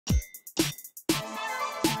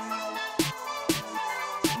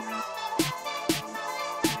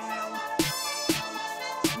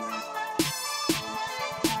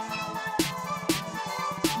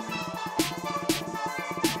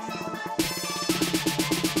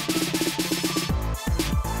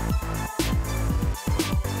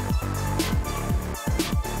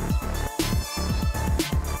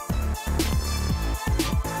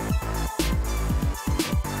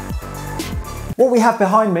What we have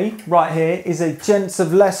behind me right here is a Gents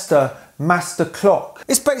of Leicester master clock.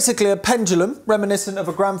 It's basically a pendulum reminiscent of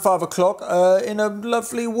a grandfather clock in a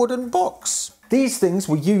lovely wooden box. These things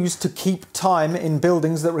were used to keep time in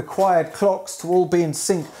buildings that required clocks to all be in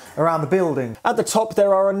sync around the building. At the top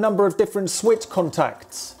there are a number of different switch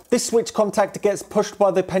contacts. This switch contact gets pushed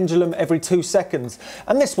by the pendulum every 2 seconds,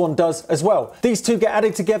 and this one does as well. These two get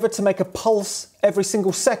added together to make a pulse every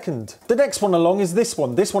single second. The next one along is this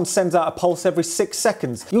one. This one sends out a pulse every 6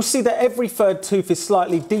 seconds. You'll see that every third tooth is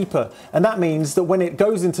slightly deeper, and that means that when it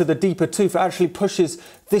goes into the deeper tooth, it actually pushes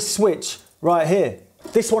this switch right here.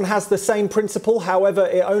 This one has the same principle, however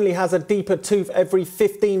it only has a deeper tooth every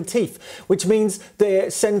 15 teeth, which means that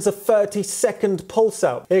it sends a 30-second pulse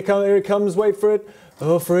out. Here it comes, wait for it.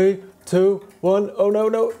 Oh, 3, 2, 1, oh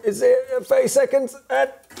no, it's here, 30 seconds, and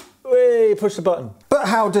we push the button. But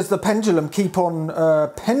how does the pendulum keep on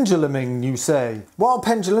penduluming, you say? While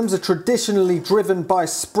pendulums are traditionally driven by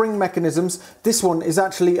spring mechanisms, this one is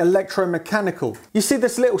actually electromechanical. You see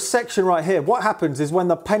this little section right here? What happens is when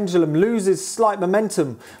the pendulum loses slight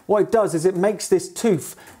momentum, what it does is it makes this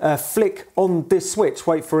tooth flick on this switch.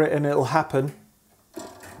 Wait for it and it'll happen.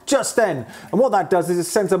 Just then. And what that does is it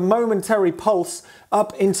sends a momentary pulse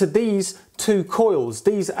up into these two coils.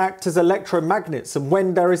 These act as electromagnets, and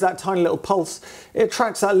when there is that tiny little pulse, it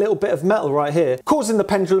attracts that little bit of metal right here, causing the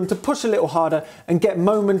pendulum to push a little harder and get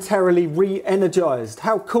momentarily re-energized.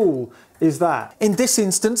 How cool is that? In this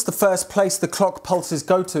instance, the first place the clock pulses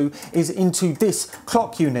go to is into this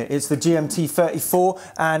clock unit. It's the GMT34,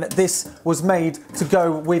 and this was made to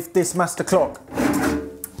go with this master clock.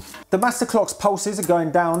 The master clock's pulses are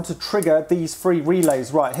going down to trigger these 3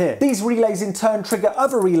 relays right here. These relays in turn trigger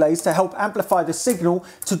other relays to help amplify the signal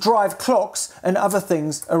to drive clocks and other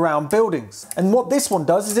things around buildings. And what this one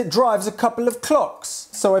does is it drives a couple of clocks.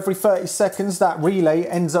 So every 30 seconds that relay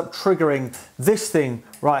ends up triggering this thing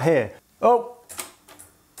right here. Oh,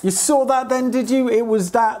 you saw that then, did you? It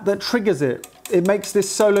was that triggers it. It makes this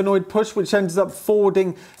solenoid push, which ends up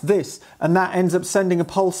forwarding this, and that ends up sending a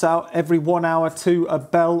pulse out every 1 hour to a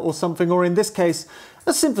bell or something, or in this case,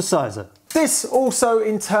 a synthesizer. This also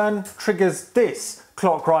in turn triggers this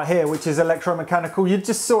clock right here, which is electromechanical. You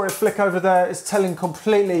just saw it flick over there. It's telling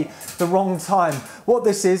completely the wrong time. What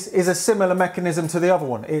this is a similar mechanism to the other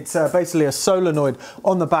one. It's basically a solenoid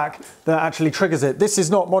on the back that actually triggers it. This is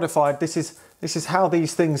not modified. This is how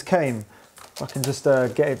these things came. I can just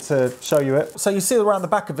get it to show you it. So you see around the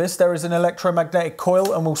back of this, there is an electromagnetic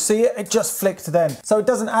coil, and we'll see it just flicked then. So it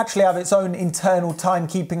doesn't actually have its own internal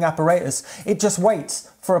timekeeping apparatus. It just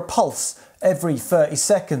waits for a pulse every 30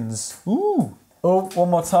 seconds. Ooh. Oh, one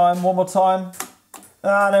more time.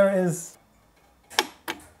 Ah, there it is.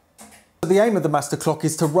 The aim of the master clock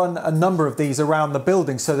is to run a number of these around the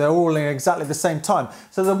building so they're all in exactly the same time.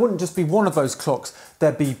 So there wouldn't just be one of those clocks,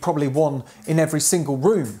 there'd be probably one in every single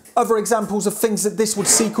room. Other examples of things that this would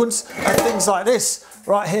sequence are things like this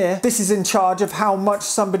right here. This is in charge of how much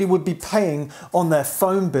somebody would be paying on their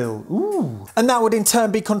phone bill. Ooh. And that would in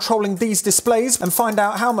turn be controlling these displays and find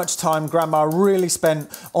out how much time Grandma really spent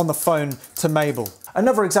on the phone to Mabel.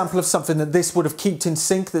 Another example of something that this would have kept in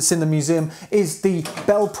sync that's in the museum is the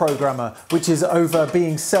bell programmer, which is over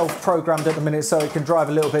being self-programmed at the minute so it can drive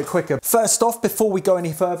a little bit quicker. First off, before we go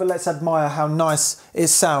any further, let's admire how nice it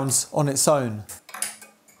sounds on its own.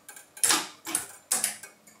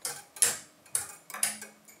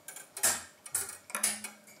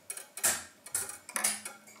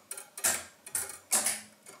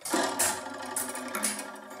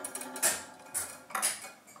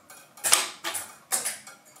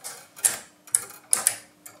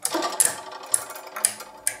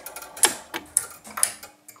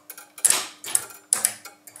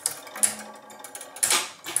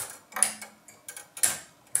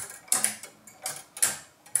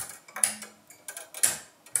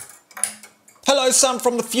 Hello, Sam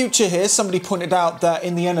from the future here. Somebody pointed out that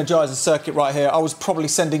in the Energizer circuit right here, I was probably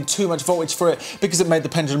sending too much voltage for it because it made the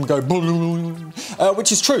pendulum go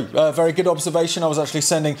which is true. Very good observation. I was actually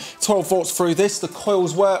sending 12 volts through this. The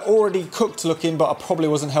coils were already cooked looking, but I probably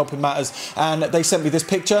wasn't helping matters. And they sent me this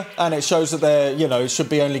picture and it shows that they're, you know, should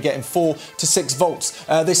be only getting 4 to 6 volts.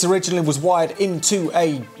 This originally was wired into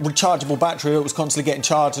a rechargeable battery. It was constantly getting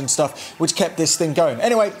charged and stuff, which kept this thing going.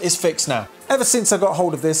 Anyway, it's fixed now. Ever since I got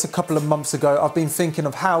hold of this a couple of months ago, I've been thinking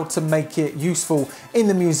of how to make it useful in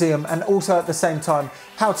the museum and also at the same time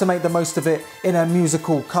how to make the most of it in a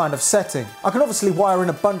musical kind of setting. I can obviously wire in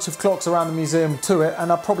a bunch of clocks around the museum to it,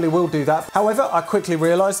 and I probably will do that. However, I quickly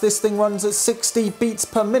realised this thing runs at 60 beats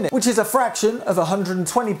per minute, which is a fraction of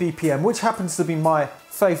 120 BPM, which happens to be my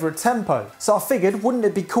favourite tempo. So I figured, wouldn't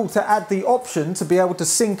it be cool to add the option to be able to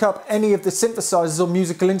sync up any of the synthesizers or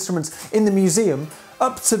musical instruments in the museum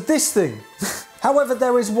up to this thing? However,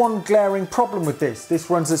 there is one glaring problem with this. This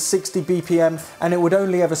runs at 60 BPM and it would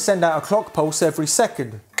only ever send out a clock pulse every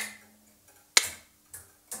second.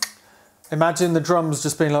 Imagine the drums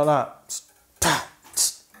just being like that.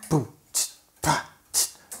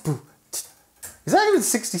 Is that even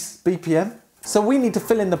 60 BPM? So we need to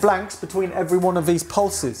fill in the blanks between every one of these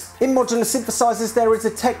pulses. In modular synthesizers, there is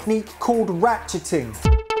a technique called ratcheting.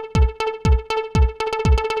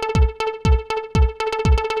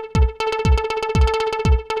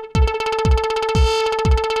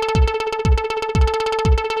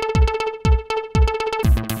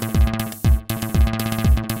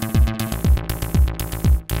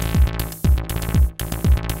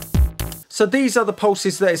 So these are the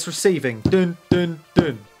pulses that it's receiving. Dun, dun,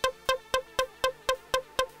 dun.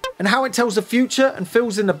 And how it tells the future and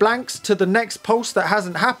fills in the blanks to the next pulse that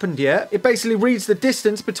hasn't happened yet, it basically reads the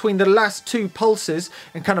distance between the last two pulses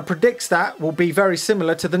and kind of predicts that will be very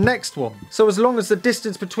similar to the next one. So as long as the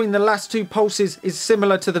distance between the last two pulses is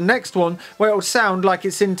similar to the next one, well, it'll sound like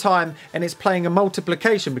it's in time and it's playing a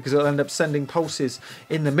multiplication because it'll end up sending pulses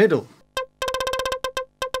in the middle.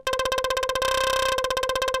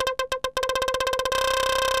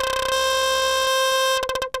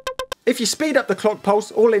 If you speed up the clock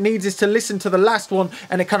pulse, all it needs is to listen to the last one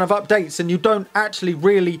and it kind of updates, and you don't actually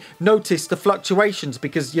really notice the fluctuations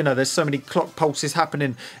because, you know, there's so many clock pulses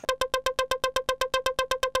happening.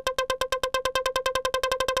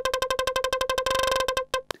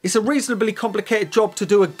 It's a reasonably complicated job to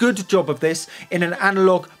do a good job of this in an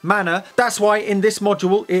analog manner. That's why in this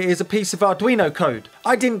module it is a piece of Arduino code.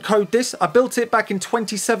 I didn't code this, I built it back in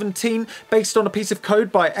 2017 based on a piece of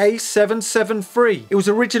code by A773. It was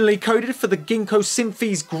originally coded for the Ginkgo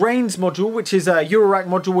Synthes Grains module, which is a Eurorack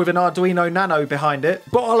module with an Arduino Nano behind it.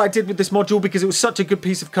 But all I did with this module, because it was such a good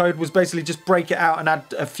piece of code, was basically just break it out and add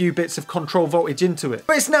a few bits of control voltage into it.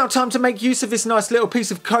 But it's now time to make use of this nice little piece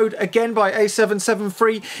of code again by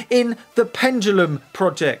A773 in the Pendulum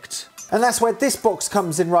project. And that's where this box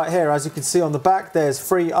comes in right here. As you can see on the back, there's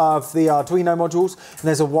 3 of the Arduino modules, and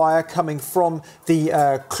there's a wire coming from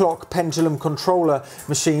the clock pendulum controller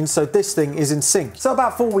machine, so this thing is in sync. So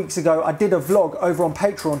about 4 weeks ago, I did a vlog over on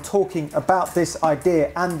Patreon talking about this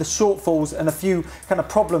idea and the shortfalls and a few kind of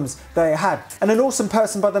problems they had. And an awesome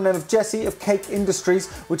person by the name of Jesse of Cake Industries,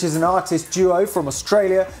 which is an artist duo from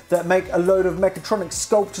Australia that make a load of mechatronic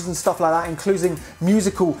sculptures and stuff like that, including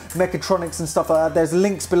musical mechatronics and stuff like that. There's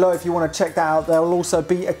links below if you want to check that out. There will also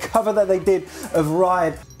be a cover that they did of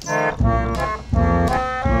Ride.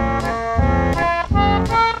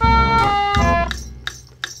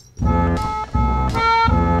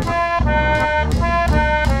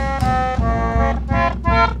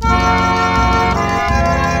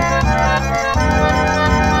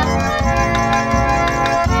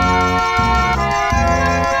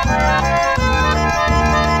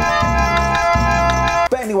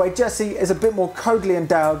 Jesse is a bit more codely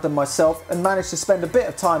endowed than myself and managed to spend a bit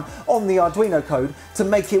of time on the Arduino code to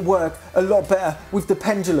make it work a lot better with the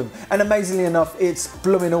pendulum, and amazingly enough it's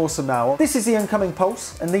blooming awesome now. This is the incoming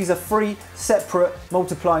pulse, and these are 3 separate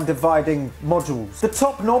multiplying dividing modules. The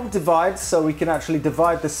top knob divides, so we can actually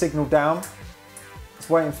divide the signal down.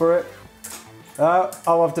 Just waiting for it. Oh,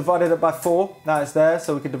 I've divided it by 4. Now it's there,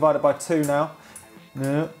 so we can divide it by 2 now.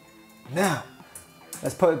 Now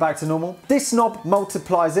let's put it back to normal. This knob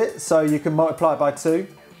multiplies it, so you can multiply it by 2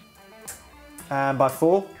 and by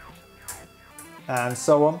 4 and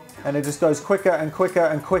so on, and it just goes quicker and quicker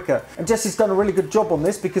and quicker. And Jesse's done a really good job on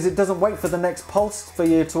this because it doesn't wait for the next pulse for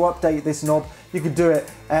you to update this knob. You can do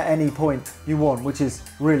it at any point you want, which is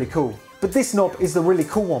really cool. But this knob is the really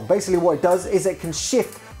cool one. Basically what it does is it can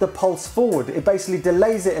shift the pulse forward. It basically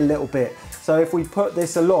delays it a little bit. So if we put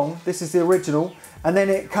this along, this is the original, and then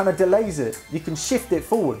it kind of delays it. You can shift it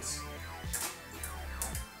forwards.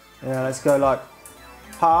 Yeah, let's go like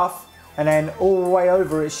half, and then all the way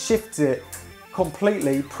over it shifts it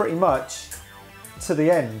completely, pretty much to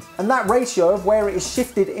the end. And that ratio of where it is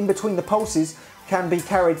shifted in between the pulses can be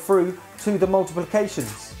carried through to the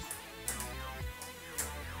multiplications.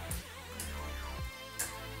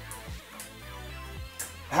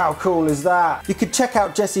 How cool is that? You can check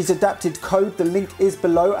out Jesse's adapted code, the link is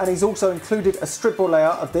below, and he's also included a strip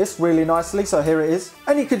layout of this really nicely, so here it is.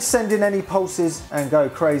 And you could send in any pulses and go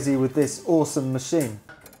crazy with this awesome machine.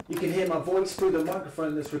 You can hear my voice through the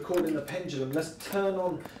microphone that's recording the pendulum. Let's turn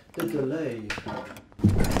on the delay.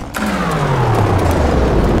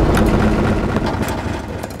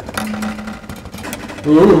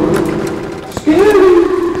 Ooh, scary!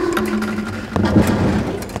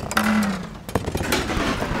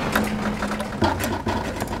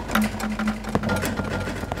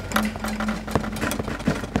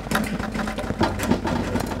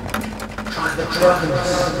 Try the drums.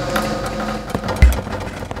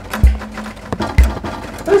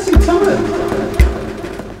 I see time.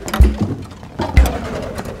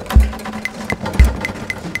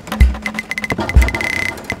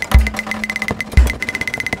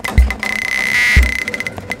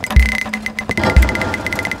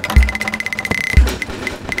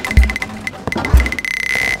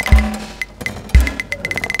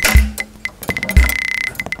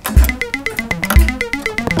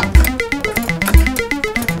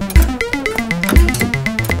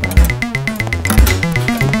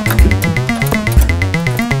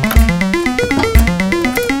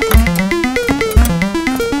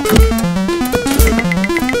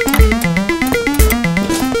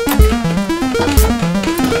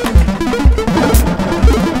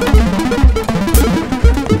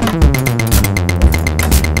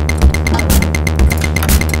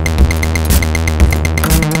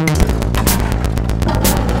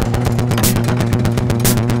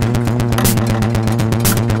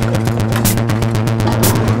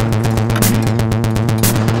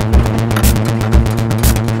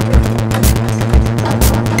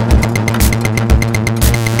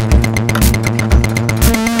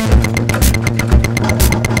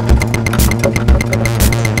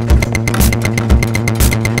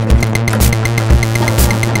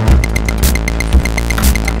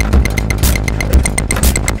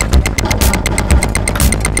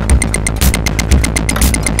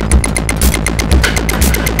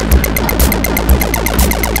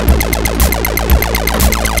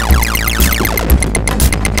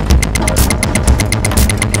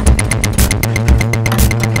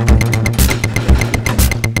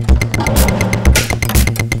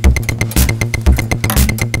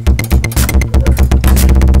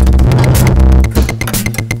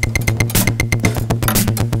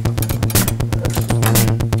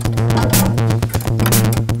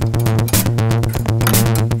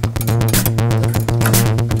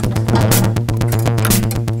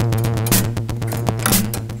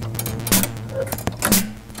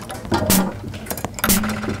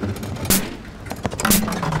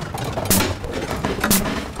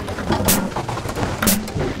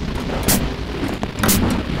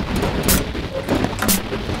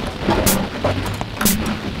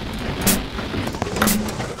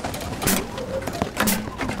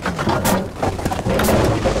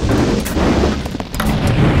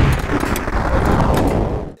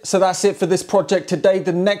 So that's it for this project today.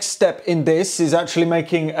 The next step in this is actually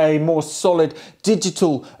making a more solid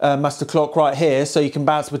digital master clock right here, so you can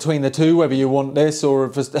bounce between the two, whether you want this or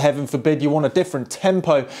if, heaven forbid, you want a different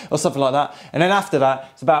tempo or something like that. And then after that,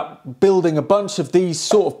 it's about building a bunch of these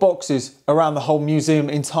sort of boxes around the whole museum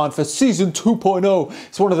in time for season 2.0.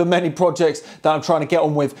 It's one of the many projects that I'm trying to get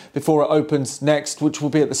on with before it opens next, which will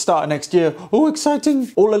be at the start of next year. Oh,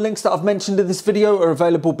 exciting. All the links that I've mentioned in this video are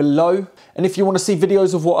available below. And if you want to see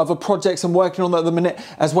videos of what other projects I'm working on at the minute,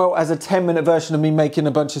 as well as a 10-minute version of me making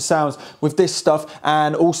a bunch of sounds with this stuff,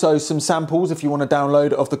 and also some samples if you want to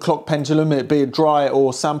download of the clock pendulum, it be it dry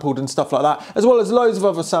or sampled and stuff like that, as well as loads of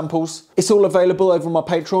other samples. It's all available over on my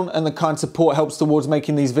Patreon, and the kind support helps towards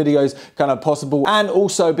making these videos kind of possible, and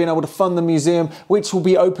also being able to fund the museum, which will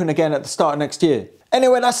be open again at the start of next year.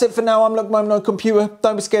 Anyway, that's it for now. I'm Look Mum No Computer.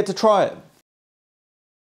 Don't be scared to try it.